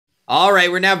All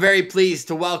right, we're now very pleased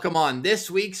to welcome on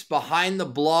this week's Behind the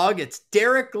Blog. It's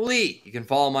Derek Lee. You can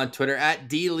follow him on Twitter at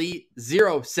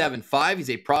dlee075. He's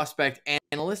a prospect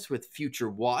analyst with Future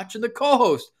Watch and the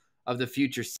co-host of the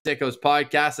Future Sickos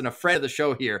Podcast and a friend of the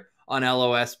show here on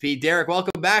LOSP. Derek,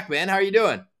 welcome back, man. How are you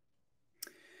doing?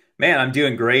 Man, I'm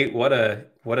doing great. What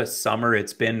a summer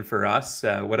it's been for us.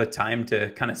 What a time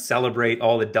to kind of celebrate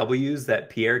all the W's that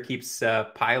Pierre keeps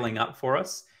piling up for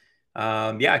us.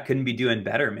 Yeah, I couldn't be doing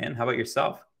better, man. How about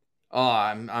yourself? Oh,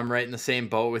 I'm right in the same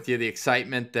boat with you. The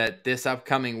excitement that this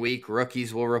upcoming week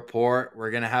rookies will report.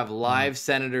 We're going to have live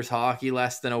Senators hockey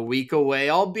less than a week away,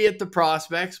 albeit the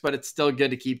prospects, but it's still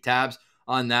good to keep tabs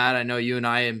on that. I know you and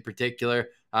I in particular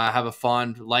have a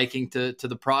fond liking to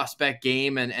the prospect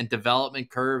game and development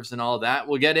curves and all that.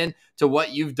 We'll get into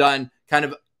what you've done, kind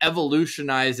of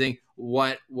evolutionizing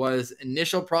what was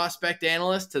initial prospect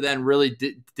analyst to then really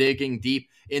digging deep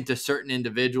into certain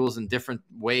individuals and different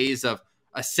ways of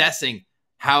assessing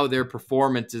how their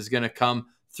performance is going to come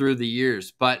through the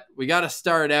years. But we got to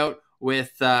start out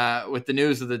with the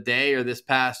news of the day or this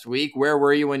past week. Where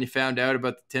were you when you found out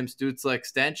about the Tim Stützle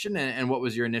extension, and what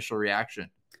was your initial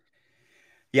reaction?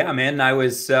 Yeah, man, I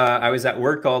was at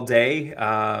work all day,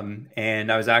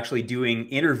 and I was actually doing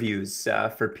interviews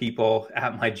for people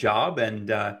at my job,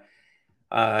 and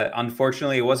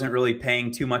unfortunately, I wasn't really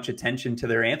paying too much attention to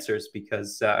their answers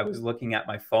because I was looking at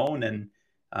my phone,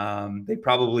 and they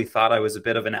probably thought I was a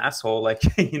bit of an asshole, like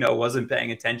wasn't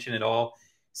paying attention at all,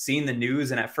 seeing the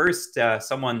news. And at first,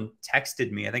 someone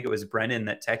texted me. I think it was Brennan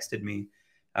that texted me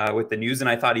with the news, and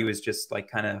I thought he was just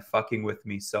like kind of fucking with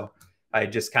me. So I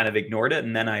just kind of ignored it.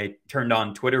 And then I turned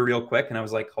on Twitter real quick and I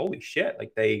was like, holy shit,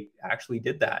 like they actually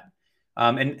did that.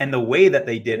 And the way that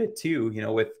they did it too,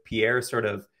 with Pierre sort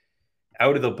of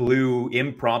out of the blue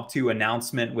impromptu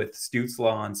announcement with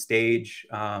Stützle on stage.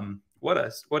 What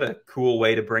a cool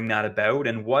way to bring that about.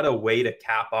 And what a way to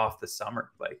cap off the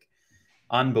summer. Like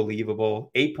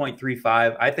unbelievable.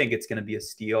 8.35. I think it's going to be a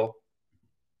steal.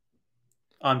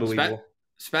 Unbelievable.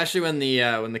 Especially when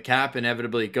the cap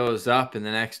inevitably goes up in the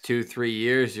next 2-3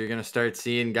 years, you're going to start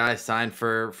seeing guys sign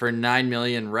for $9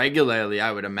 million regularly.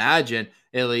 I would imagine,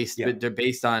 at least, yeah.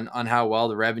 Based on how well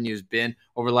the revenue's been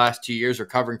over the last 2 years,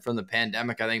 recovering from the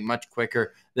pandemic. I think much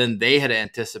quicker than they had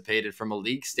anticipated from a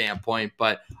league standpoint.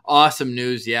 But awesome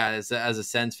news, yeah. As a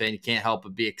Sens fan, you can't help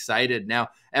but be excited. Now,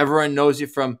 everyone knows you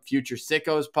from Future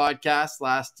Sickos Podcast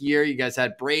last year. You guys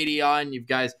had Brady on. You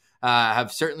guys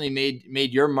have certainly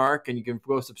made your mark, and you can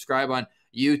go subscribe on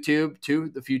YouTube to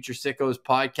the Future Sickos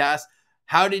Podcast.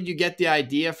 How did you get the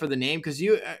idea for the name? Because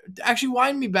you actually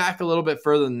wind me back a little bit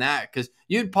further than that, because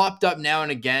you'd popped up now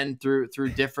and again through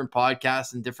different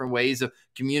podcasts and different ways of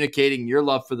communicating your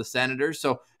love for the Senators.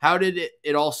 So how did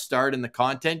it all start in the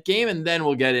content game? And then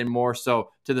we'll get in more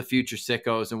so to the Future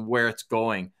Sickos and where it's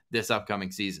going this upcoming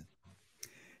season.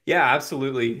 Yeah,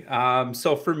 absolutely.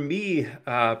 So for me,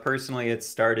 personally, it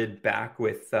started back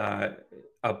with a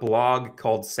blog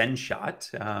called Senshot.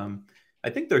 I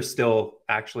think they're still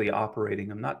actually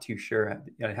operating. I'm not too sure.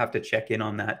 I have to check in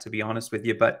on that, to be honest with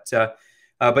you. But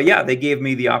yeah, they gave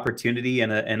me the opportunity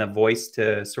and a voice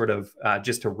to sort of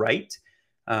just to write.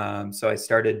 So I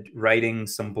started writing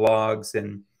some blogs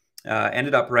and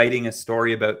ended up writing a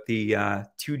story about the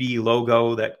 2D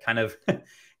logo that kind of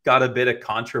got a bit of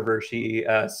controversy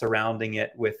surrounding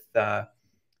it with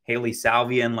Haley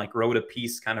Salvian, like wrote a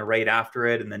piece kind of right after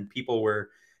it. And then people were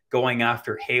going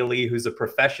after Haley, who's a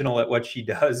professional at what she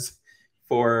does,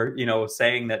 for,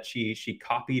 saying that she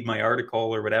copied my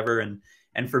article or whatever.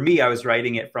 And for me, I was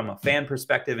writing it from a fan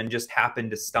perspective and just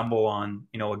happened to stumble on,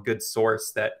 a good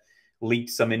source that leaked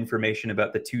some information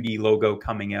about the 2D logo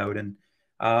coming out. And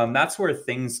that's where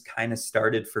things kind of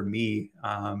started for me.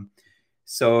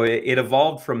 So it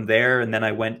evolved from there, and then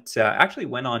I actually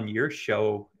went on your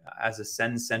show as a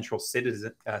Sens Central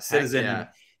citizen. Yeah.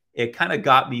 It kind of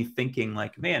got me thinking,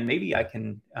 like, man, maybe I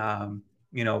can,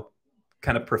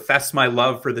 kind of profess my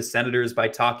love for the Senators by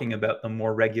talking about them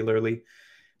more regularly.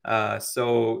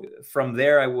 So from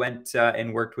there, I went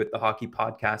and worked with the Hockey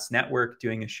Podcast Network,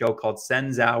 doing a show called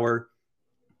Sens Hour.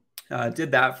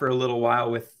 Did that for a little while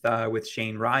with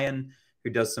Shane Ryan, who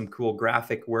does some cool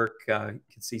graphic work. You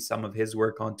can see some of his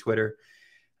work on Twitter.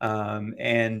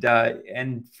 And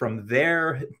from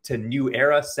there to New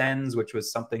Era Sens, which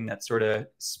was something that sort of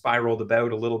spiraled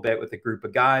about a little bit with a group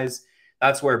of guys.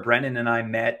 That's where Brennan and I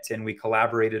met, and we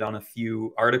collaborated on a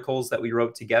few articles that we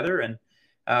wrote together. And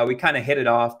we kind of hit it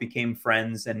off, became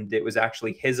friends, and it was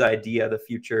actually his idea, the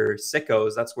Future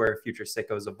Sickos. That's where Future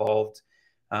Sickos evolved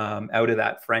out of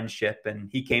that friendship. And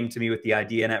he came to me with the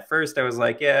idea. And at first I was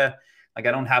like, yeah, like,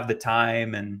 I don't have the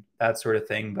time and that sort of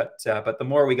thing. But the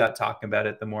more we got talking about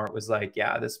it, the more it was like,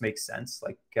 yeah, this makes sense.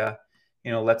 Like,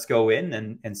 let's go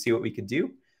in and see what we could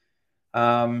do.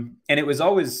 And it was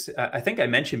always, I think I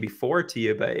mentioned before to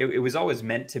you, but it was always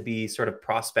meant to be sort of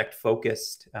prospect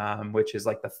focused, which is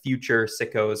like the Future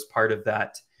Sickos part of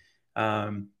that.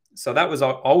 So that was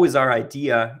always our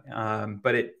idea.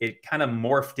 But it kind of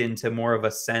morphed into more of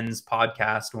a Sens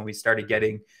podcast when we started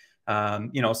getting,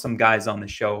 some guys on the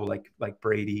show like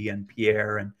Brady and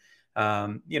Pierre and,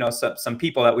 some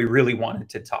people that we really wanted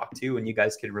to talk to, and you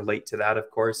guys could relate to that, of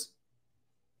course.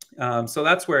 So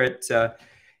that's where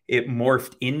it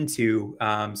morphed into.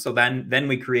 So then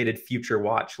we created Future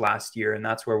Watch last year, and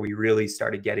that's where we really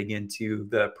started getting into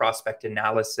the prospect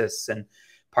analysis and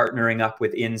partnering up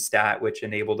with Instat, which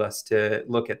enabled us to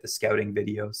look at the scouting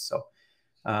videos. So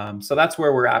that's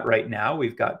where we're at right now.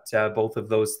 We've got both of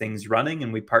those things running,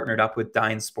 and we partnered up with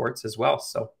Dynes Sports as well.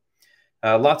 So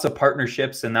lots of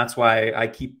partnerships, and that's why I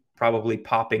keep probably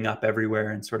popping up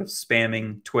everywhere and sort of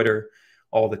spamming Twitter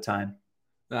all the time.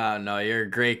 Oh, no, you're a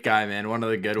great guy, man. One of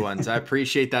the good ones. I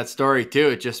appreciate that story too.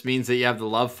 It just means that you have the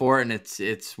love for it, and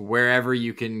it's wherever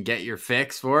you can get your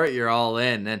fix for it, you're all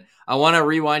in. And I want to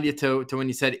rewind you to when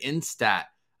you said Instat.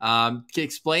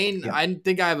 Explain, yeah. I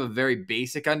think I have a very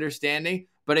basic understanding,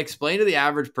 but explain to the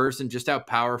average person just how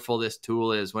powerful this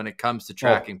tool is when it comes to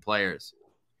tracking players.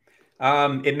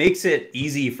 It makes it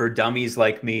easy for dummies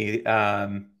like me.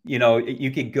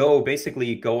 You could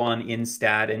basically go on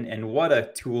Instat and what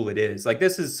a tool it is. Like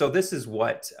this is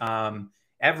what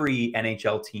every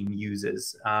NHL team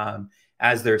uses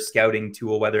as their scouting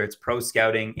tool, whether it's pro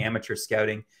scouting, amateur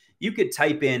scouting. You could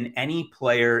type in any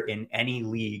player in any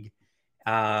league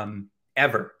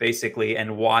ever, basically,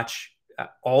 and watch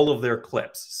all of their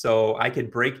clips. So I could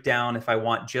break down, if I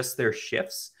want, just their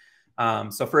shifts.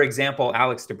 So for example,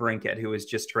 Alex DeBrincat, who was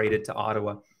just traded to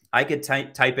Ottawa, I could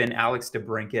type in Alex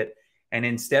DeBrincat, and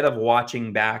instead of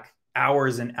watching back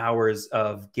hours and hours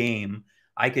of game,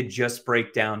 I could just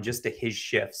break down just to his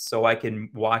shifts. So I can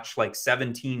watch like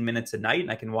 17 minutes a night, and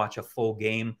I can watch a full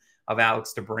game of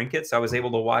Alex DeBrincat. So I was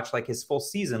able to watch like his full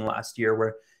season last year,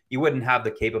 where you wouldn't have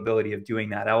the capability of doing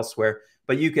that elsewhere.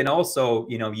 But you can also,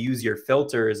 use your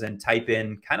filters and type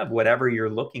in kind of whatever you're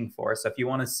looking for. So if you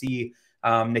want to see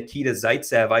Nikita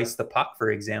Zaitsev ice the puck, for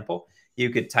example, you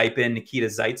could type in Nikita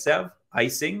Zaitsev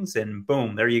icings, and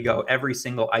boom, there you go. Every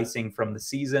single icing from the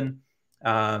season,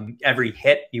 every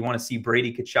hit. You want to see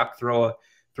Brady Tkachuk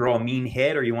throw a mean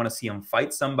hit, or you want to see him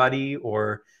fight somebody,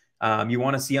 or you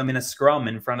want to see him in a scrum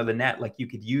in front of the net. Like, you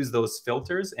could use those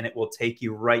filters, and it will take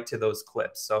you right to those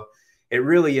clips. So it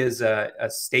really is a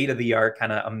state-of-the-art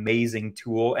kind of amazing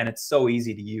tool, and it's so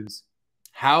easy to use.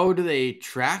 How do they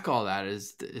track all that?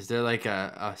 Is there like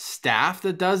a staff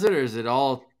that does it, or is it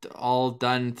all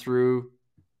done through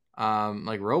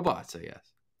like robots, I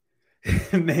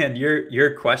guess? Man,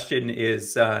 your question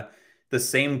is the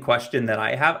same question that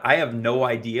I have. I have no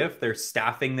idea if they're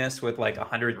staffing this with like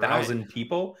 100,000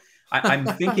 people. I'm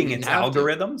thinking it's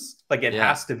algorithms. Like it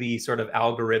has to be sort of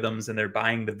algorithms, and they're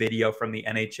buying the video from the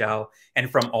NHL and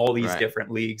from all these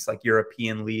different leagues, like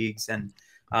European leagues and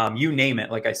you name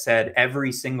it. Like I said,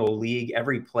 every single league,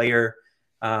 every player,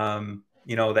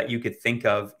 that you could think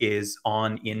of is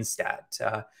on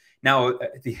Instat. Now,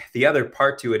 the other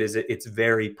part to it is it's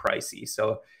very pricey.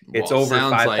 So it's over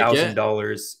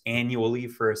 $5,000 annually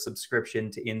for a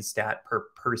subscription to Instat per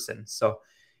person. So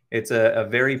it's a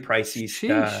very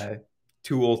pricey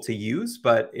tool to use,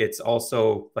 but it's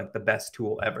also like the best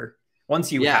tool ever.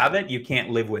 Once you have it, you can't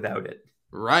live without it.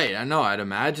 Right. I know. I'd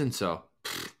imagine so.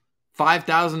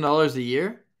 $5,000 a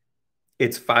year?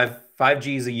 It's five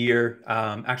Gs a year.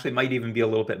 Actually, it might even be a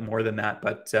little bit more than that.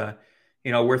 But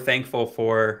we're thankful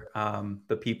for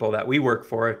the people that we work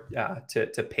for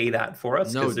to pay that for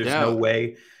us, because there's no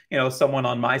way someone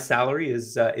on my salary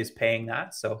is paying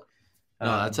that. So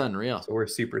no, that's unreal. So we're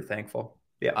super thankful.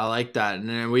 Yeah, I like that,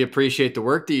 and we appreciate the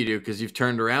work that you do, because you've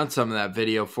turned around some of that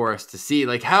video for us to see.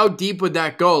 Like, how deep would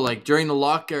that go? Like during the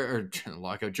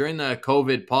during the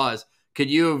COVID pause, could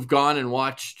you have gone and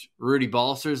watched Rudy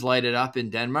Balcers light it up in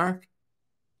Denmark?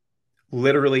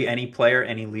 Literally any player,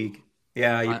 any league.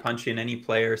 Yeah, you punch in any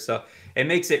player. So it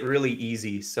makes it really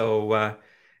easy. So,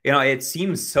 it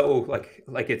seems so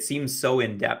like it seems so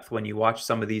in depth when you watch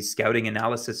some of these scouting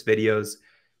analysis videos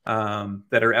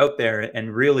that are out there.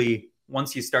 And really,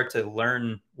 once you start to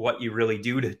learn what you really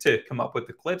do to come up with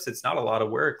the clips, it's not a lot of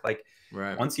work. Like,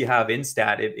 once you have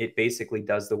Instat, it basically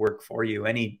does the work for you.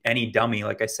 Any dummy,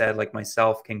 like I said, like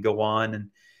myself, can go on, and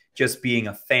just being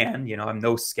a fan, I'm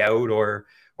no scout or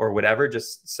whatever,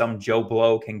 just some Joe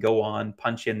Blow can go on,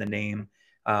 punch in the name,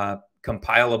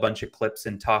 compile a bunch of clips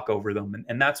and talk over them.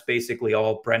 And that's basically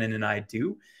all Brennan and I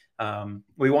do.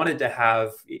 We wanted to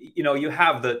have, you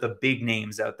have the big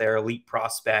names out there, elite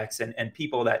prospects and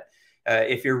people that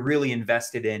if you're really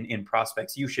invested in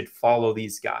prospects, you should follow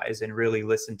these guys and really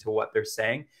listen to what they're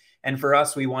saying. And for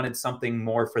us, we wanted something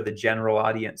more for the general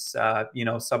audience.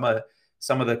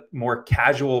 Some of the more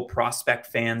casual prospect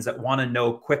fans that want to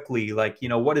know quickly, like,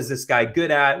 what is this guy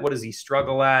good at? What does he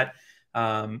struggle at?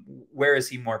 Where is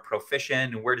he more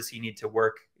proficient? And where does he need to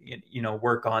work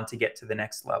on to get to the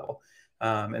next level?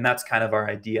 And that's kind of our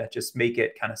idea. Just make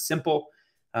it kind of simple,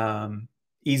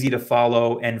 easy to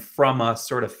follow, and from a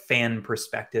sort of fan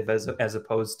perspective as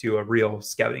opposed to a real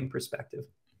scouting perspective.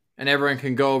 And everyone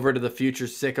can go over to the Future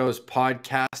Sickos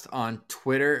podcast on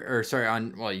Twitter,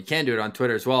 you can do it on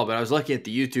Twitter as well, but I was looking at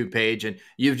the YouTube page and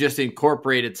you've just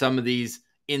incorporated some of these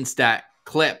Instat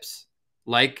clips,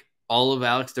 like all of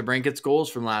Alex DeBrincat's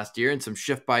goals from last year and some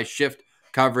shift-by-shift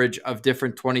coverage of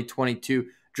different 2022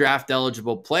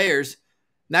 draft-eligible players.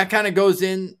 And that kind of goes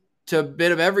into a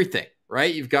bit of everything,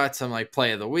 right? You've got some like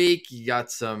play of the week. You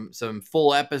got some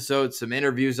full episodes, some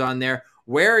interviews on there.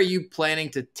 Where are you planning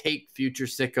to take Future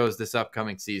Sickos this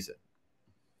upcoming season?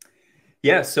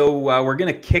 Yeah, so we're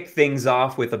going to kick things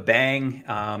off with a bang.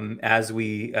 As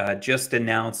we just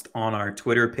announced on our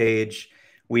Twitter page,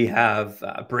 we have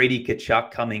Brady Tkachuk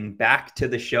coming back to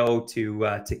the show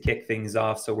to kick things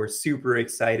off. So we're super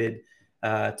excited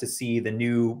to see the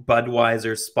new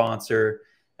Budweiser sponsor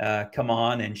come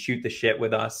on and shoot the shit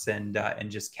with us and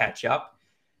just catch up.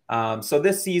 So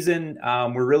this season,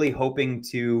 we're really hoping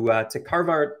to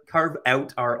carve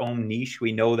out our own niche.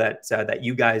 We know that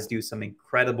you guys do some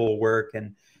incredible work,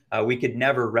 and we could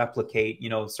never replicate,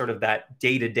 sort of that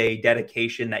day-to-day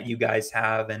dedication that you guys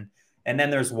have. And then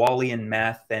there's Wally and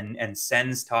Meth and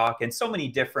Sens Talk and so many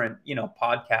different,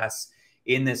 podcasts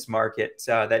in this market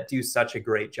that do such a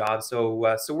great job. So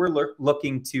we're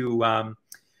looking to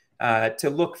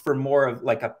look for more of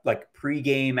like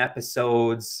pre-game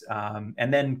episodes,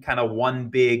 and then kind of one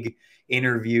big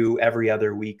interview every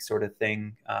other week sort of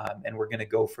thing. And we're going to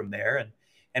go from there,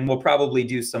 and we'll probably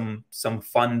do some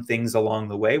fun things along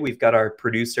the way. We've got our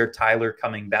producer Tyler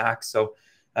coming back, so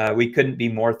we couldn't be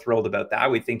more thrilled about that.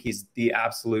 We think he's the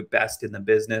absolute best in the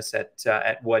business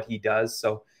at what he does.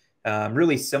 So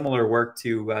really similar work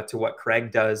to what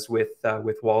Craig does with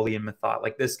Wally and Methot.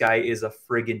 Like, this guy is a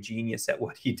friggin' genius at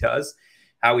what he does.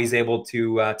 How he's able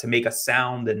to make a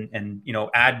sound and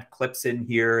add clips in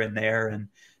here and there and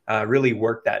really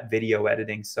work that video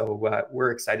editing. So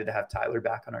we're excited to have Tyler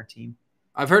back on our team.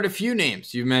 I've heard a few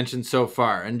names you've mentioned so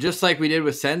far, and just like we did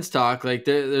with Sens Talk, like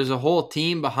there's a whole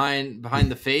team behind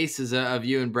the faces of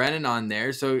you and Brennan on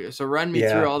there. So run me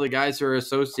through all the guys who are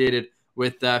associated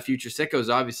with Future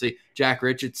Sickos. Obviously, Jack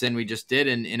Richardson we just did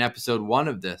in episode 1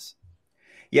 of this.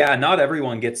 Yeah, not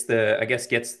everyone gets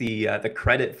the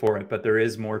credit for it, but there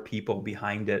is more people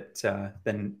behind it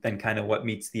than kind of what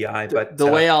meets the eye. But the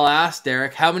way I'll ask,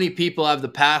 Derek, how many people have the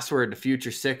password to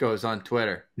Future Sickos on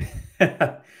Twitter?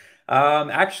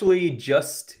 Actually,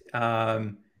 just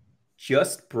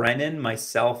Brennan,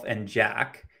 myself, and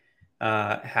Jack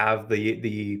have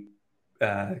the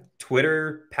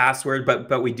Twitter password,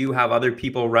 but we do have other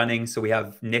people running. So we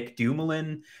have Nick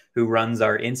Dumoulin, who runs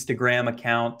our Instagram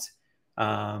account,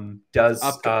 does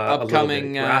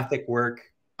upcoming graphic work.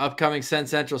 Upcoming Sens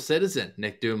Central citizen,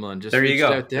 Nick Dumoulin. There you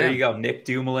go. There you go, Nick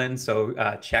Dumoulin. So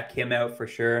check him out for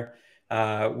sure.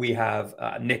 We have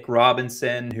Nick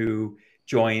Robinson, who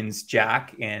joins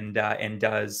Jack and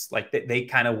does, like, they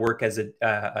kind of work as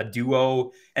a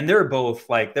duo, and they're both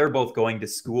going to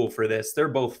school for this. They're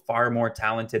both far more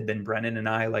talented than Brennan and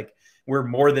I. Like, we're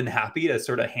more than happy to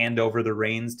sort of hand over the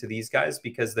reins to these guys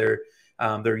because they're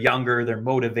younger, they're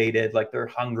motivated, like they're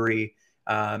hungry,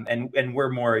 and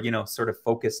we're more sort of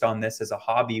focused on this as a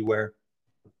hobby, where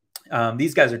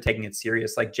these guys are taking it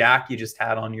serious. Like Jack, you just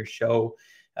had on your show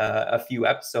a few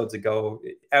episodes ago.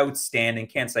 Outstanding.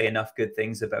 Can't say enough good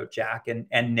things about Jack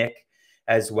and Nick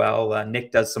as well.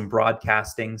 Nick does some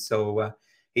broadcasting, so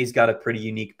he's got a pretty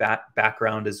unique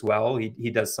background as well. He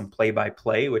does some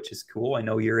play-by-play, which is cool. I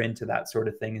know you're into that sort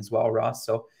of thing as well, Ross.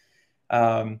 So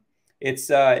we've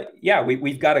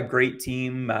got a great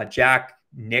team. Jack,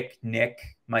 Nick,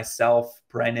 myself,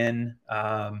 Brennan.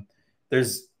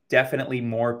 There's definitely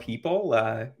more people.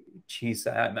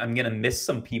 I'm going to miss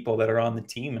some people that are on the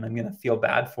team, and I'm going to feel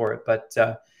bad for it. But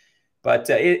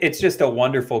it's just a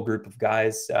wonderful group of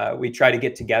guys. We try to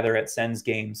get together at Sens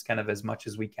games kind of as much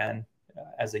as we can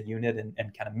as a unit and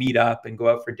kind of meet up and go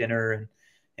out for dinner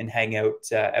and hang out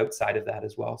outside of that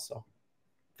as well. So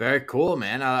very cool,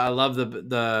 man. I love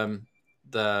the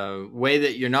way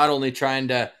that you're not only trying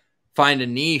to find a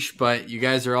niche, but you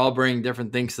guys are all bringing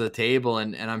different things to the table.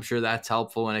 And I'm sure that's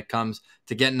helpful when it comes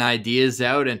to getting ideas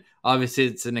out. And obviously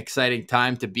it's an exciting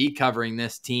time to be covering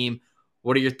this team.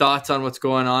 What are your thoughts on what's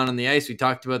going on the ice? We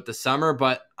talked about the summer,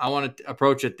 but I want to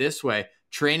approach it this way.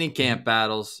 Training camp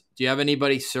battles. Do you have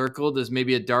anybody circled as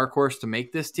maybe a dark horse to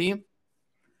make this team?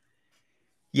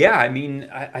 Yeah, I mean,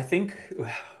 I think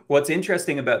what's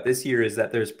interesting about this year is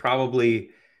that there's probably,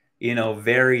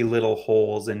 very little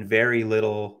holes and very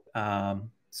little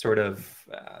sort of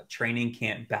training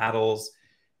camp battles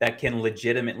that can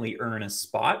legitimately earn a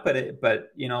spot.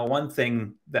 But one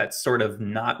thing that's sort of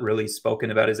not really spoken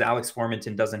about is Alex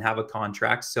Formenton doesn't have a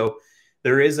contract. So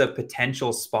there is a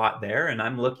potential spot there. And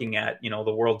I'm looking at,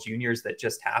 the World Juniors that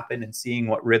just happened and seeing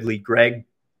what Ridley Gregg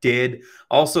did.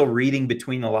 Also reading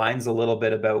between the lines a little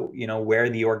bit about, where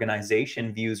the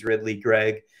organization views Ridley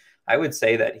Gregg. I would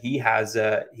say that he has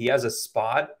a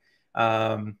spot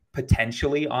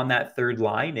potentially on that third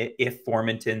line if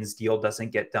Formenton's deal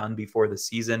doesn't get done before the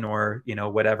season, or,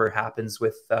 whatever happens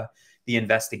with the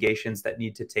investigations that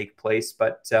need to take place.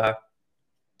 But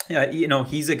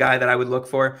he's a guy that I would look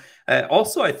for.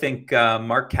 Also, I think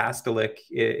Mark Kastelik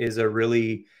is a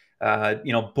really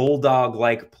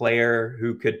bulldog-like player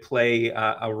who could play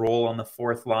a role on the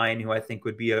fourth line, who I think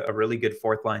would be a really good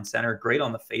fourth line center. Great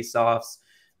on the faceoffs,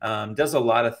 does a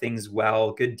lot of things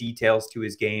well, good details to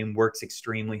his game, works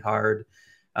extremely hard.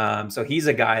 So he's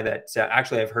a guy that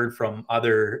actually I've heard from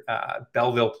other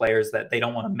Belleville players that they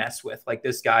don't want to mess with. Like,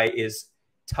 this guy is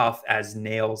tough as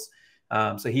nails.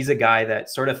 So he's a guy that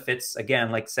sort of fits,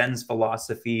 again, like Sens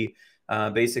philosophy,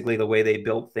 basically the way they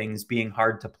built things, being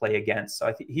hard to play against. So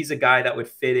I think he's a guy that would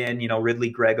fit in.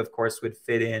 Ridley Gregg, of course, would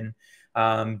fit in.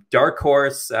 Dark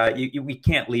horse, we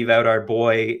can't leave out our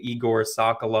boy Igor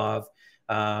Sokolov.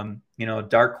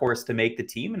 Dark horse to make the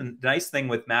team. And the nice thing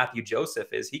with Matthew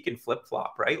Joseph is he can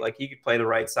flip-flop, right? Like, he could play the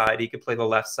right side, he could play the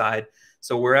left side.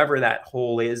 So wherever that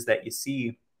hole is that you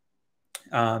see,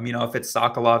 if it's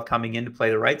Sokolov coming in to play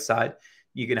the right side,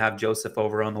 you can have Joseph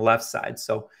over on the left side.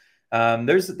 So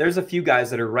there's a few guys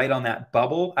that are right on that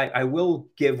bubble. I will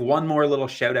give one more little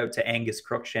shout out to Angus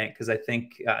Crookshank, because I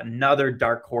think another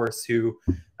dark horse who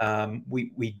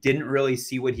we didn't really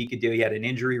see what he could do. He had an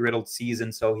injury riddled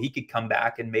season, so he could come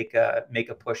back and make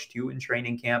a push too in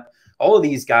training camp. All of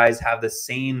these guys have the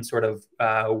same sort of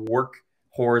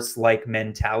workhorse like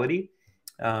mentality.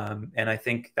 And I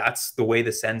think that's the way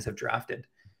the Sens have drafted.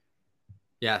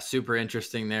 Yeah, super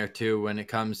interesting there too when it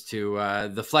comes to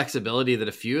the flexibility that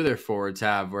a few of their forwards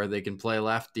have, where they can play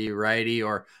lefty, righty,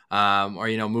 or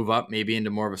move up maybe into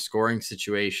more of a scoring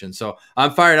situation. So I'm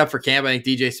fired up for camp. I think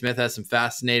DJ Smith has some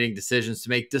fascinating decisions to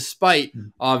make, despite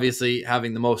obviously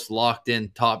having the most locked in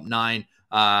top nine,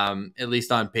 at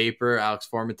least on paper. Alex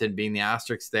Formenton being the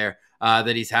asterisk there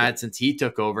that he's had since he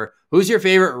took over. Who's your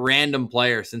favorite random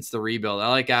player since the rebuild? I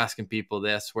like asking people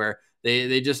this, where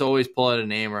they just always pull out a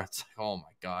name where it's like, oh my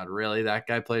God, really? That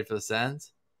guy played for the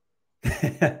Sens?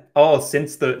 Oh,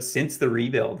 since the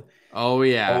rebuild. Oh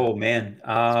yeah. Oh man.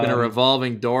 It's been a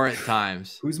revolving door at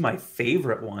times. Who's my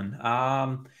favorite one?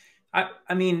 I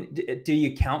mean, do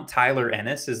you count Tyler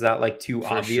Ennis? Is that like too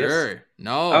obvious? Sure.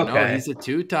 No, he's a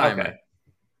two-timer. Okay.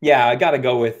 Yeah, I got to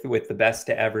go with the best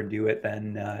to ever do it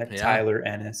then, Tyler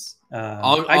Ennis.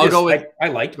 I'll go with. I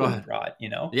liked what he brought,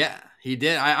 Yeah, he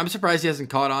did. I'm surprised he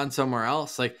hasn't caught on somewhere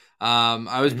else. Like,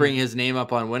 I was bringing his name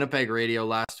up on Winnipeg radio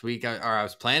last week, or I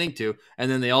was planning to,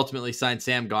 and then they ultimately signed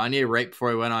Sam Gagner right before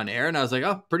we went on air, and I was like,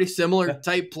 oh, pretty similar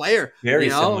type player. Very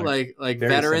similar. like Very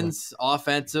veterans, similar.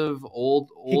 Offensive,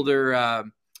 older,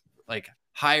 like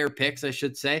higher picks, I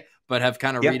should say, but have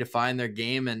kind of redefined their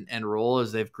game and role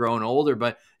as they've grown older.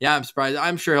 But yeah, I'm surprised.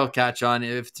 I'm sure he'll catch on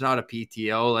if it's not a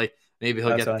PTO. Like, maybe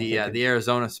he'll get the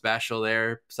Arizona special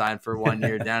there, signed for 1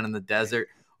 year down in the desert,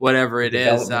 whatever it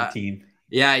is. Team.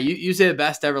 Yeah, you say the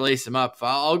best ever, lace him up.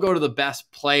 I'll go to the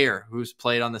best player who's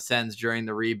played on the Sens during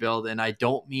the rebuild, and I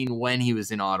don't mean when he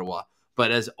was in Ottawa,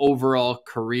 but as overall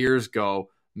careers go.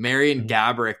 Marian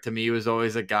Gaborik, to me, was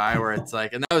always a guy where it's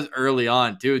like, and that was early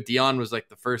on too. Dion was like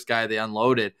the first guy they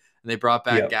unloaded, and they brought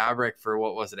back Gaborik for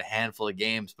a handful of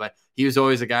games. But he was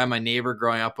always a guy. My neighbor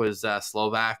growing up was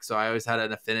Slovak, so I always had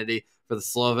an affinity for the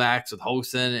Slovaks with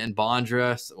Hosen and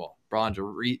Bondra. Well,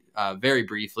 Bondra very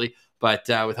briefly, but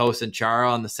with Hosen Chara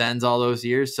on the Sens all those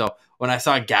years. So when I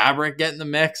saw Gaborik get in the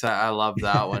mix, I loved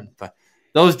that one. But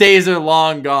those days are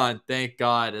long gone, thank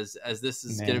God, as this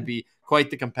is going to be quite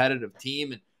the competitive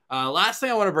team. And last thing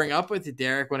I want to bring up with you,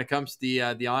 Derek, when it comes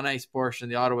to the on-ice portion of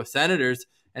the Ottawa Senators,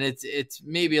 and it's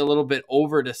maybe a little bit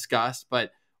over-discussed,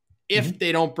 but if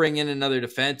they don't bring in another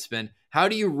defenseman, how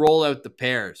do you roll out the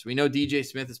pairs? We know DJ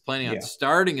Smith is planning on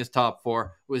starting his top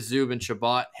four with Zub and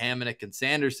Shabbat, Hamonic, and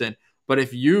Sanderson. But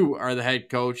if you are the head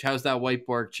coach, how's that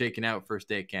whiteboard shaking out first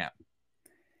day camp?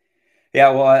 Yeah,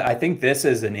 well, I think this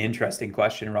is an interesting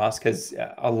question, Ross, because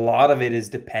a lot of it is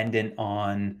dependent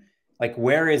on like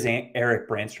where is Eric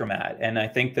Brandstrom at? And I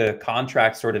think the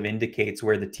contract sort of indicates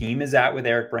where the team is at with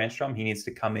Eric Brandstrom. He needs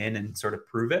to come in and sort of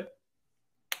prove it.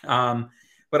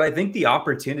 But I think the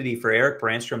opportunity for Eric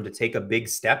Brandstrom to take a big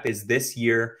step is this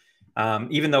year,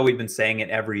 even though we've been saying it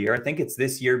every year. I think it's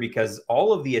this year because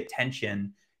all of the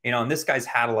attention, and this guy's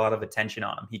had a lot of attention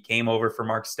on him. He came over for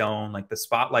Mark Stone. Like the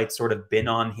spotlight's sort of been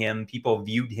on him. People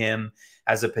viewed him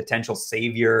as a potential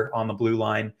savior on the blue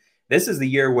line. This is the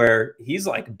year where he's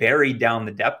like buried down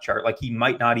the depth chart. Like he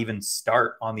might not even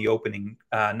start on the opening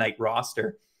night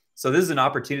roster. So this is an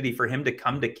opportunity for him to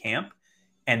come to camp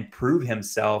and prove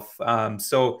himself.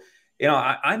 So,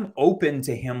 I'm open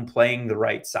to him playing the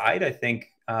right side. I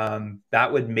think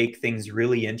that would make things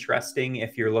really interesting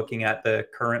if you're looking at the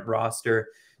current roster,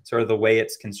 sort of the way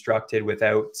it's constructed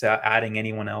without adding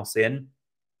anyone else in.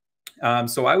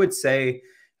 So I would say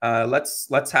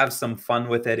let's have some fun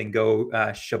with it and go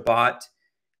Shabbat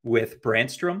with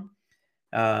Brandstrom.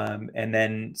 And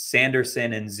then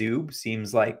Sanderson and Zub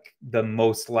seems like the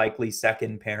most likely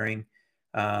second pairing,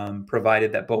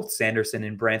 provided that both Sanderson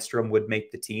and Brandstrom would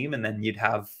make the team. And then you'd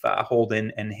have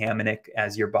Holden and Hamonic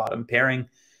as your bottom pairing,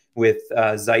 with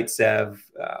Zaitsev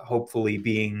hopefully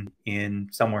being in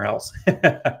somewhere else.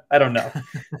 I don't know.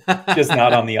 Just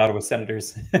not on the Ottawa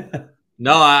Senators.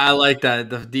 No, I like that.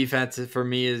 The defense for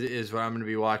me is what I'm going to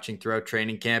be watching throughout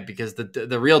training camp, because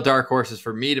the real dark horses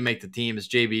for me to make the team is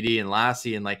JBD and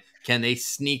Lassie. And like, can they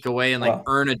sneak away and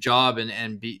earn a job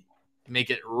and make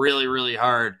it really, really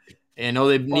hard? And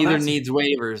neither needs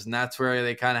waivers, and that's where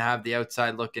they kind of have the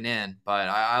outside looking in. But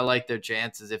I like their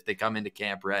chances if they come into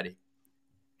camp ready.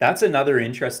 That's another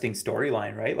interesting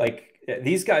storyline, right? Like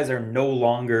these guys are no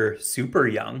longer super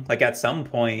young. Like at some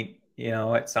point,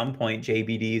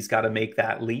 JBD's got to make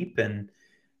that leap, and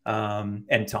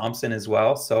Thompson as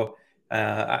well. So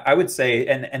I would say,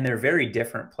 and they're very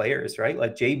different players, right?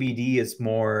 Like JBD is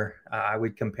more, I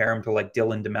would compare him to like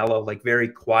Dylan DeMello, like very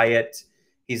quiet.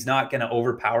 He's not going to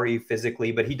overpower you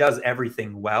physically, but he does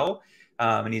everything well.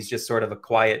 And he's just sort of a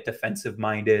quiet,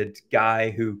 defensive-minded guy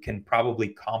who can probably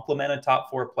complement a top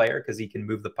four player because he can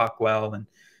move the puck well and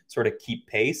sort of keep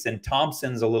pace. And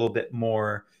Thompson's a little bit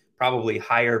more, probably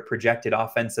higher projected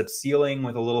offensive ceiling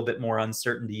with a little bit more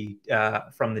uncertainty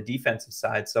from the defensive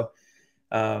side. So,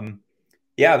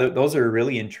 those are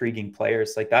really intriguing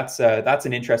players. Like that's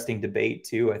an interesting debate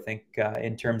too. I think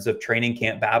in terms of training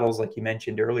camp battles, like you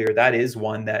mentioned earlier, that is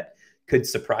one that could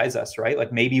surprise us, right?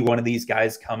 Like maybe one of these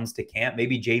guys comes to camp,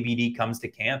 maybe JBD comes to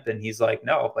camp and he's like,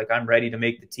 no, like I'm ready to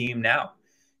make the team now,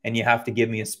 and you have to give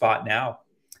me a spot now.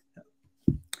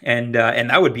 And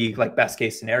that would be like best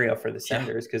case scenario for the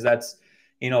Senators, because that's,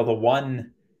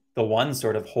 the one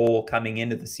sort of hole coming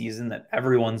into the season that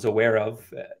everyone's aware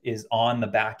of is on the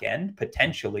back end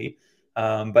potentially.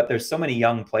 But there's so many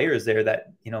young players there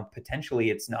that, potentially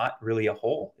it's not really a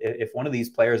hole. If one of these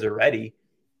players are ready,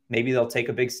 maybe they'll take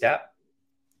a big step.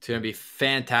 It's going to be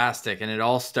fantastic. And it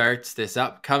all starts this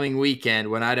upcoming weekend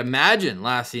when I'd imagine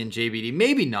Lassie and JBD,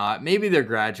 maybe not, maybe they're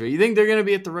graduate. You think they're going to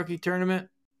be at the rookie tournament?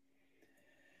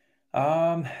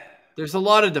 There's a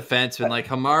lot of defensemen, like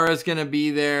Hamara's going to be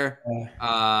there.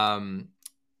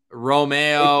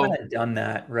 Romeo. They've kind of done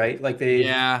that, right? Like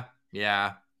Yeah.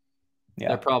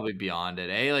 They're probably beyond it,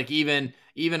 eh? Like even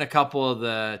a couple of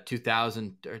the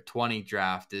 2020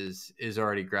 draft is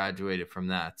already graduated from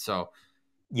that. So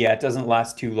yeah, it doesn't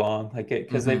last too long, like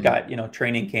because they've got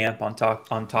training camp on top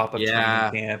of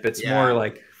training camp. It's more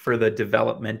like for the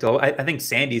developmental. I think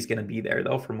Sandy's going to be there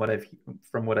though, from what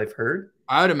I've heard.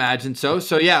 I would imagine so.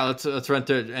 So yeah, let's run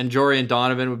through. And Jory and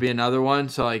Donovan would be another one.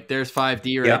 So like there's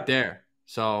 5D right there.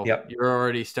 So you're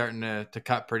already starting to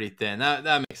cut pretty thin.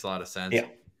 That makes a lot of sense.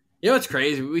 Yeah. It's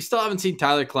crazy. We still haven't seen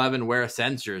Tyler Clevin wear a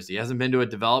Sens jersey. He hasn't been to a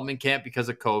development camp because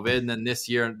of COVID. And then this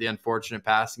year, the unfortunate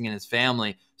passing in his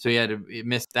family. So he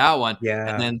missed that one. Yeah.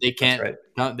 And then they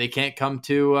can't come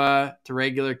to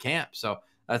regular camp. So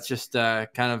that's just kind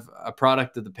of a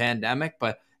product of the pandemic.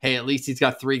 But hey, at least he's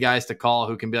got 3 guys to call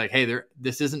who can be like, hey,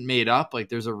 this isn't made up. Like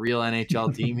there's a real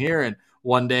NHL team here. And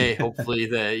one day,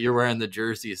 hopefully you're wearing the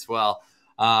jersey as well.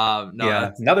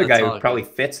 Another guy who probably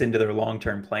fits into their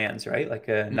long-term plans, right? Like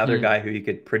another guy who you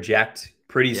could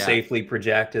safely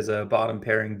project as a bottom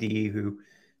pairing D who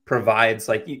provides,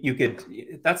 like you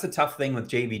could. That's the tough thing with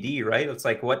JVD, right? It's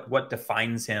like what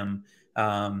defines him.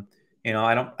 I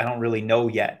don't really know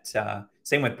yet.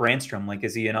 Same with Brandstrom. Like,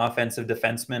 is he an offensive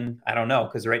defenseman? I don't know,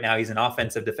 because right now he's an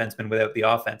offensive defenseman without the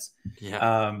offense.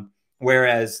 Yeah.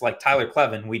 Whereas like Tyler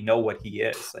Clevin, we know what he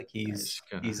is. Like he's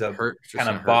a kind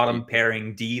of bottom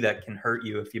pairing D that can hurt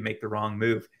you if you make the wrong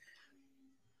move.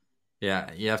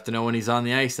 Yeah, you have to know when he's on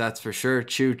the ice, that's for sure.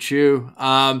 Choo choo.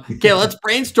 Okay, let's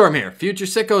brainstorm here. Future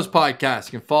Sickos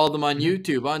Podcast. You can follow them on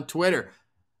YouTube, on Twitter.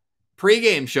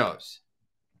 Pre-game shows.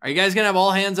 Are you guys going to have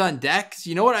all hands on deck?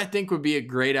 You know what I think would be a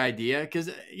great idea? Because,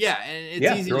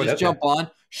 it's easy to just jump on,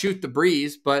 shoot the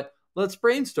breeze, but let's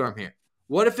brainstorm here.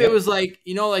 What if it was like,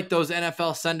 like those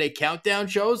NFL Sunday countdown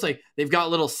shows? Like they've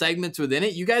got little segments within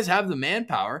it. You guys have the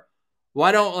manpower.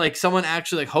 Why don't like someone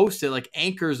actually like host it, like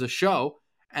anchors a show,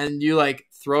 and you like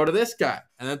throw to this guy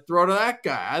and then throw to that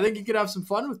guy? I think you could have some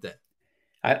fun with it.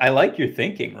 I like your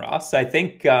thinking, Ross. I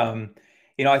think,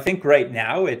 I think right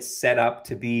now it's set up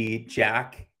to be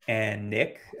Jack and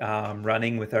Nick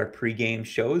running with our pregame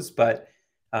shows, but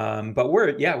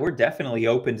we're definitely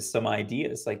open to some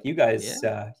ideas. Like you guys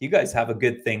have a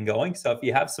good thing going. So if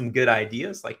you have some good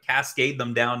ideas, like cascade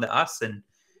them down to us. And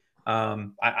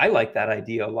I like that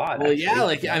idea a lot. Well,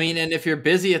 actually. And if you're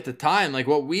busy at the time, like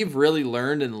what we've really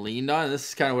learned and leaned on, and this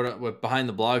is kind of what Behind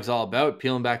the Blog's all about,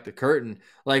 peeling back the curtain.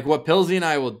 Like what Pillsy and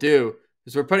I will do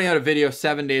is we're putting out a video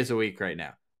 7 days a week right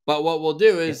now. But what we'll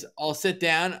do is I'll sit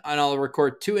down and I'll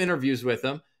record 2 interviews with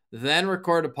them, then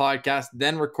record a podcast,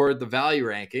 then record the value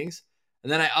rankings,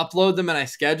 and then I upload them and I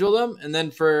schedule them. And then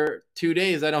for 2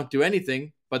 days, I don't do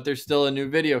anything, but there's still a new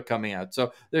video coming out.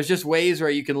 So there's just ways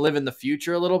where you can live in the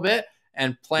future a little bit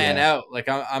and plan out. Like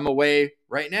I'm away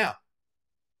right now.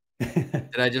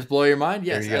 Did I just blow your mind?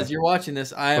 Yes. As you're watching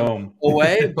this, I am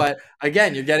away, but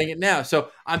again, you're getting it now. So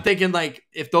I'm thinking like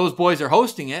if those boys are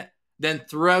hosting it, then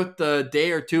throughout the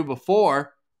day or two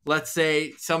before, let's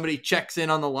say somebody checks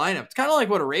in on the lineup. It's kind of like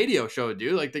what a radio show would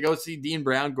do. Like they go see Dean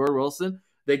Brown, Gord Wilson.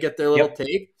 They get their little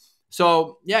take.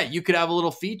 So, you could have a little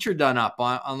feature done up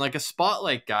on like a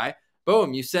spotlight guy.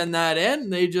 Boom, you send that in.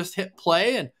 They just hit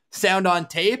play and sound on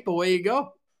tape. Away you go.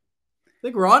 I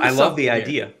think we're on to something. I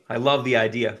love the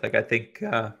idea. Like I think,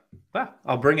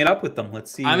 I'll bring it up with them.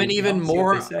 Let's see. I'm an even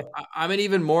more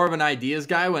of an ideas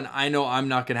guy when I know I'm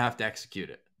not going to have to execute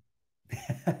it.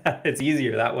 It's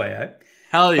easier that way, eh?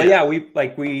 Hell yeah.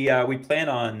 But we plan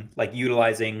on like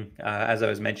utilizing, as I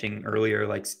was mentioning earlier,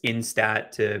 like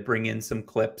Instat to bring in some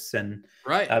clips and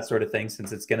that sort of thing.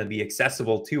 Since it's going to be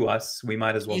accessible to us, we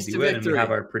might as well do it. And we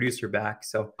have our producer back.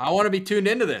 So I want to be tuned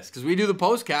into this because we do the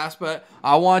postcast, but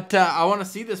I want to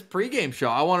see this pregame show.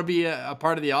 I want to be a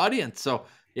part of the audience. So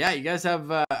yeah, you guys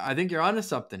have, I think you're onto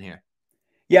something here.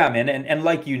 Yeah, man. And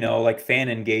like, like fan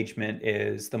engagement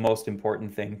is the most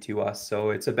important thing to us. So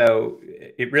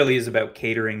it really is about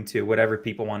catering to whatever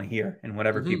people want to hear and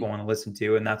whatever people want to listen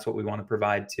to. And that's what we want to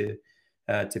provide to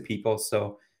people.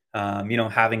 So,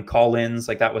 having call-ins,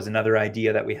 like that was another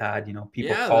idea that we had,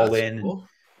 people call in cool.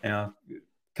 And,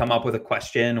 come up with a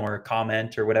question or a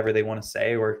comment or whatever they want to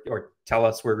say, or tell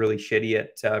us we're really shitty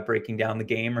at breaking down the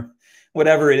game or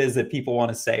whatever it is that people want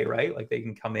to say, right? Like they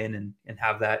can come in and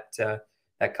have that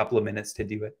couple of minutes to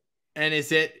do it. And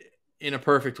is it in a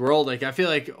perfect world? Like I feel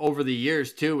like over the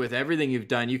years too, with everything you've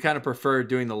done, you kind of prefer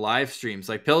doing the live streams.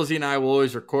 Like Pillsy and I will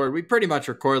always record. We pretty much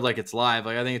record like it's live.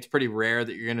 Like I think it's pretty rare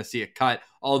that you're going to see a cut.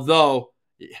 Although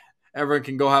everyone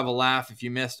can go have a laugh if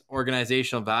you missed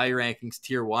organizational value rankings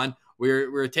tier 1. We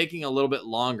were taking a little bit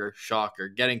longer, shocker,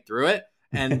 getting through it.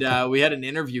 And we had an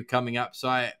interview coming up.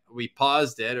 So we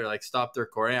paused it or like stopped the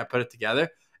recording. I put it together.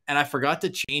 And I forgot to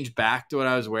change back to what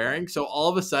I was wearing. So all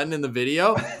of a sudden in the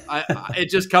video, it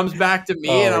just comes back to me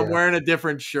and I'm wearing a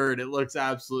different shirt. It looks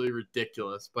absolutely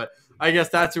ridiculous. But I guess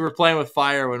that's who we're playing with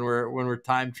fire when we're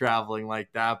time traveling like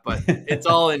that. But it's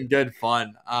all in good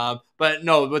fun. But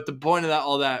the point of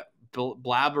all that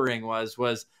blabbering was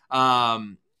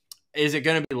is it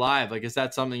going to be live? Like, is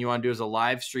that something you want to do as a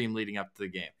live stream leading up to the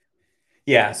game?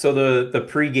 Yeah. So the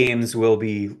pre-games will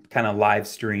be kind of live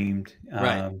streamed.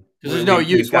 Right. There's no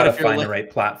use. You've got to find the right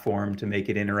platform to make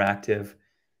it interactive.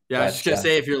 Yeah, I was just going to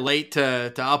say, if you're late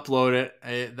to upload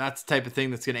it, that's the type of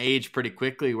thing that's going to age pretty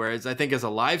quickly. Whereas I think as a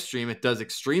live stream, it does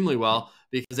extremely well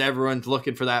because everyone's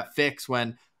looking for that fix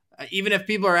when, even if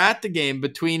people are at the game,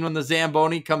 between when the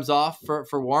Zamboni comes off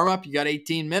for warm-up, you got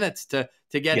 18 minutes to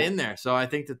get in there. So I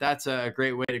think that's a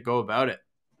great way to go about it.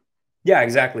 Yeah,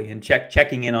 exactly. And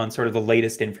checking in on sort of the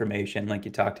latest information, like you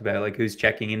talked about, like who's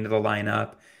checking into the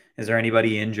lineup. Is there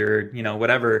anybody injured?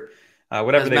 Whatever they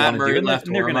want to do. And left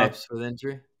they're going to with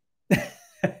injury.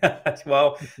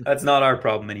 Well, that's not our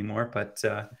problem anymore. But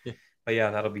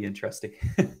yeah, that'll be interesting.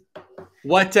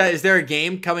 What is there a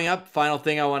game coming up? Final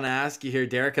thing I want to ask you here,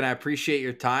 Derek, and I appreciate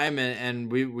your time,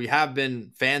 and we have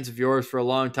been fans of yours for a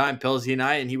long time, Pilsy and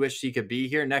I, and he wished he could be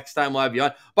here. Next time we'll have you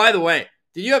on. By the way,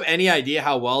 did you have any idea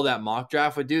how well that mock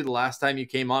draft would do the last time you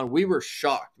came on? We were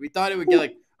shocked. We thought it would get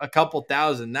like a couple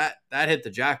thousand. That hit the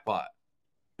jackpot.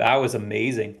 That was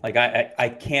amazing. Like I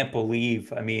can't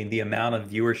believe, I mean, the amount of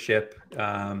viewership.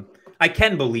 I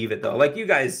can believe it though. Like you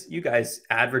guys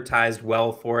advertised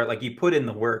well for it. Like you put in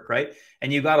the work, right?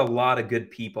 And you got a lot of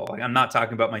good people. Like I'm not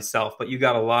talking about myself, but you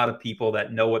got a lot of people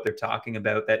that know what they're talking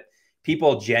about, that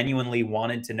people genuinely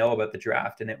wanted to know about the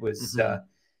draft. And it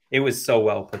was so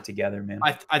well put together, man.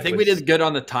 I think we did good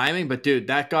on the timing, but dude,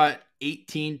 that got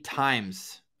 18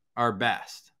 times our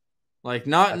best. Like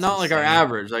not like our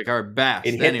average, like our best.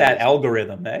 It hit that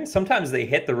algorithm, eh? Sometimes they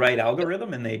hit the right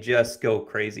algorithm and they just go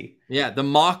crazy. Yeah, the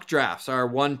mock drafts are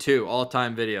 1-2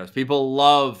 all-time videos. People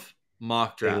love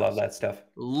mock drafts. They love that stuff.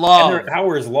 And they're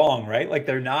hours long, right? Like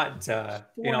they're not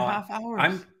 4.5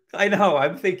 hours. I know.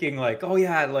 I'm thinking like, oh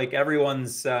yeah, like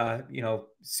everyone's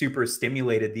super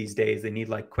stimulated these days. They need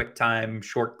like quick time,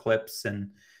 short clips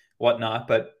and whatnot.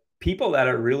 But people that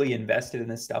are really invested in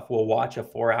this stuff will watch a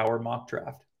 4-hour mock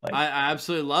draft. Like, I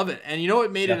absolutely love it. And you know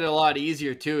what made it a lot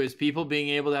easier too is people being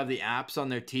able to have the apps on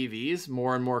their TVs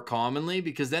more and more commonly,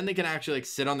 because then they can actually like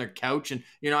sit on their couch and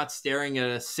you're not staring at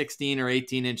a 16 or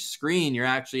 18-inch screen. You're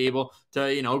actually able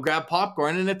to, grab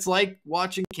popcorn, and it's like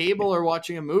watching cable or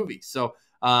watching a movie. So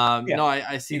no,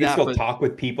 I see that. You can still talk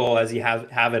with people as you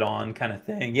have it on, kind of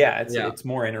thing. Yeah, it's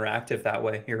more interactive that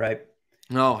way. You're right.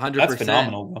 No, 100%. That's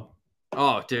phenomenal though.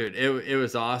 Oh, dude, it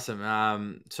was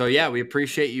awesome. So yeah, we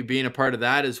appreciate you being a part of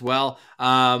that as well.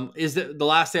 Is the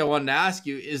last thing I wanted to ask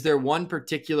you, is there one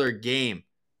particular game,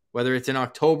 whether it's in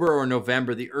October or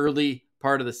November, the early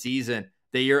part of the season,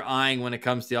 that you're eyeing when it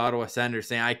comes to the Ottawa Senators,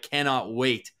 saying, I cannot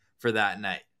wait for that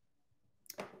night?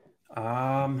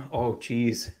 Oh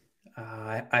geez.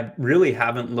 I really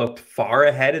haven't looked far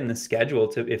ahead in the schedule,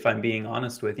 if I'm being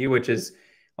honest with you, which is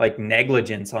like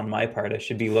negligence on my part. I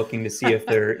should be looking to see if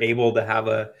they're able to have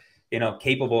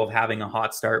capable of having a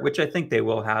hot start, which I think they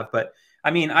will have. But I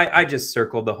mean, I just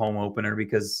circled the home opener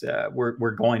because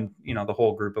we're going, the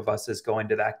whole group of us is going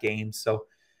to that game. So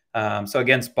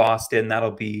against Boston, that'll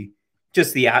be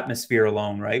just the atmosphere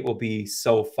alone, right? Will be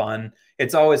so fun.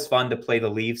 It's always fun to play the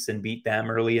Leafs and beat them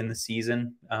early in the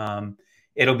season.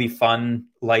 It'll be fun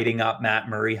lighting up Matt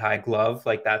Murray high glove.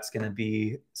 Like that's going to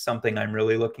be something I'm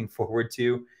really looking forward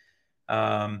to.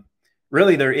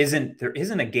 Really, there isn't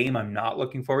a game I'm not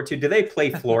looking forward to. Do they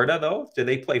play Florida though? Do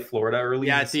they play Florida early?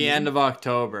 Yeah, at the end of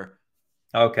October.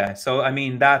 Okay. So, I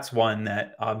mean, that's one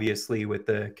that obviously with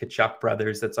the Tkachuk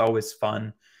brothers, that's always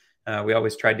fun. We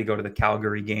always tried to go to the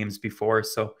Calgary games before.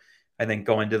 So I think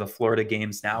going to the Florida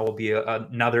games now will be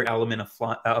another element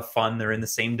of fun. They're in the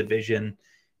same division.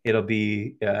 It'll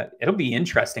be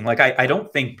interesting. Like I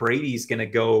don't think Brady's going to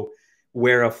go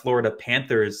wear a Florida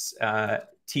Panthers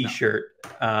t-shirt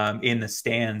in the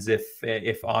stands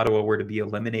if Ottawa were to be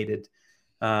eliminated,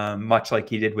 much like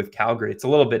he did with Calgary. It's a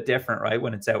little bit different, right?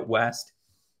 When it's out west,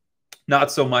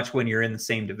 not so much when you're in the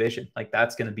same division. Like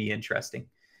that's going to be interesting.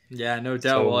 Yeah, no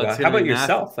doubt. So, well, how about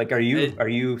yourself? Like, are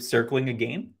you circling a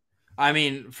game? I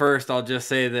mean, first I'll just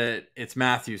say that it's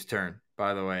Matthew's turn.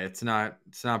 By the way, it's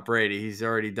not Brady. He's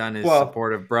already done his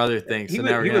supportive brother thing. So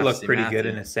now he would look pretty good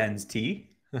in a Sens tee.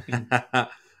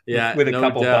 Yeah, with a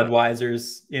couple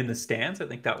Budweisers in the stands, I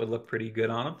think that would look pretty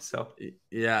good on him. So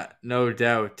yeah, no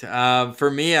doubt. For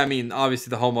me, I mean,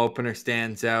 obviously the home opener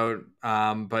stands out.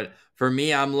 But for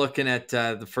me, I'm looking at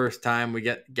the first time we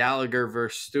get Gallagher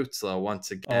versus Stützle once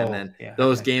again,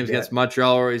 those games against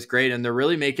Montreal are always great, and they're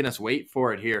really making us wait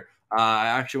for it here. I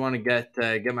actually want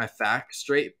to get my facts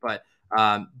straight, but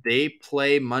they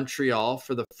play Montreal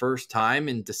for the first time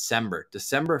in December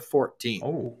 14th.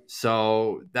 Oh,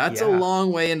 so that's a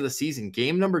long way into the season.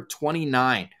 Game number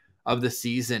 29 of the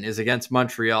season is against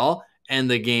Montreal, and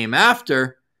the game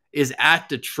after is at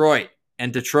Detroit.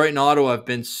 And Detroit and Ottawa have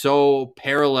been so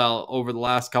parallel over the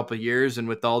last couple of years, and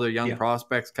with all their young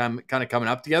prospects kind of coming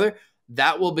up together,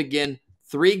 that will begin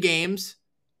 3 games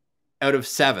out of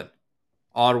 7.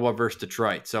 Ottawa versus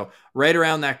Detroit. So right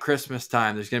around that Christmas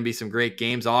time, there's going to be some great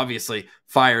games. Obviously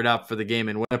fired up for the game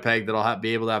in Winnipeg that'll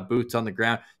be able to have boots on the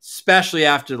ground, especially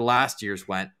after the last year's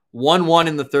went 1-1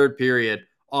 in the third period.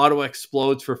 Ottawa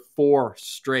explodes for 4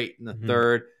 straight in the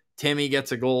third. Timmy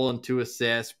gets a goal and 2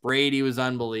 assists. Brady was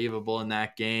unbelievable in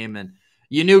that game. And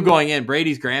you knew going in,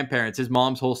 Brady's grandparents, his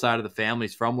mom's whole side of the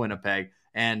family's from Winnipeg.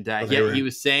 And he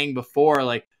was saying before,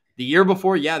 like, the year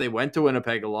before, they went to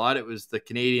Winnipeg a lot. It was the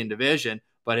Canadian division,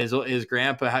 but his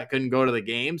grandpa couldn't go to the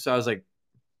game. So I was like,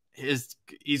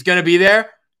 he's going to be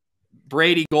there.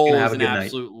 Brady goal is an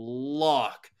absolute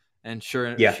lock. And sure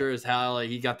as hell,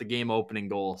 he got the game opening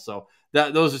goal. So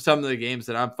those are some of the games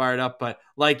that I'm fired up. But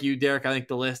like you, Derek, I think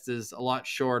the list is a lot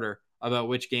shorter about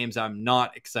which games I'm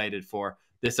not excited for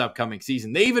this upcoming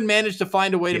season. They even managed to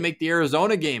find a way to make the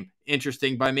Arizona game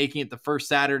interesting by making it the first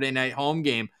Saturday night home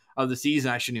game of the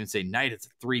season. I shouldn't even say night. It's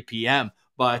at 3 p.m.,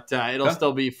 but it'll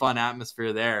still be fun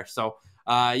atmosphere there. So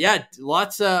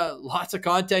lots of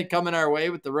content coming our way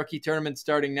with the rookie tournament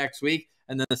starting next week.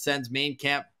 And then the Sens main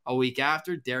camp a week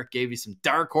after. Derek gave you some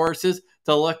dark horses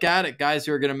to look at guys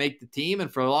who are going to make the team.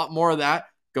 And for a lot more of that,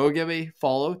 go give a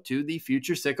follow to the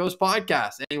Future Sickos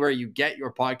Podcast, anywhere you get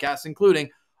your podcasts, including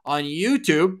on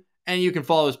YouTube. And you can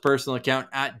follow his personal account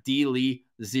at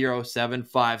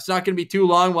dlee075. It's not going to be too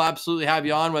long. We'll absolutely have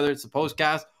you on, whether it's the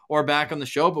postcast or back on the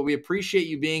show. But we appreciate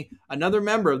you being another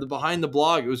member of the Behind the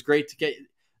Blog. It was great to get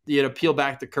you to peel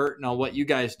back the curtain on what you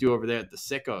guys do over there at the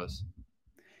Sickos.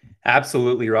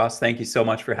 Absolutely, Ross. Thank you so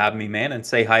much for having me, man. And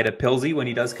say hi to Pilsy when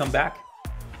he does come back.